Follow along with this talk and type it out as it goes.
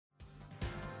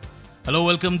Hello,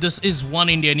 welcome. This is One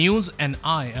India News and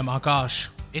I am Akash.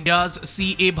 India's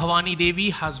CA Bhavani Devi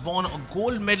has won a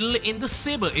gold medal in the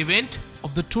sabre event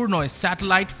of the Turnoi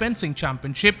Satellite Fencing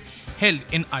Championship held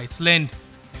in Iceland.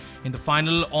 In the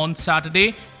final on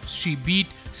Saturday, she beat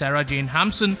Sarah Jane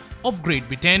Hampson of Great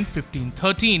Britain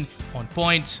 15-13 on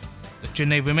points. The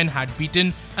Chennai women had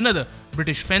beaten another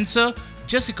British fencer,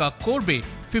 Jessica Corbe,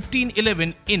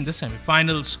 15-11 in the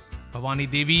semi-finals. Bhavani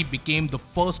Devi became the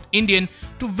first Indian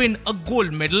to win a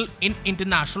gold medal in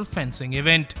international fencing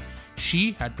event.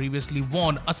 She had previously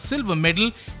won a silver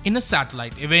medal in a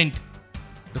satellite event.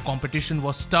 The competition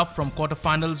was tough from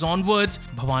quarterfinals onwards,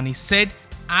 Bhavani said,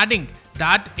 adding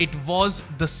that it was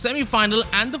the semi-final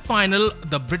and the final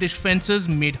the British fencers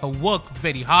made her work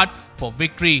very hard for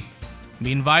victory.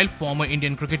 Meanwhile, former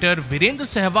Indian cricketer Virendra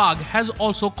Sehwag has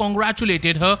also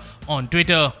congratulated her on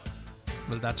Twitter.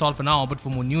 Well, that's all for now, but for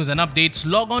more news and updates,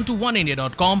 log on to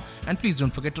oneindia.com and please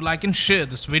don't forget to like and share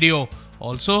this video.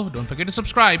 Also, don't forget to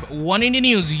subscribe One India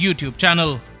News YouTube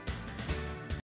channel.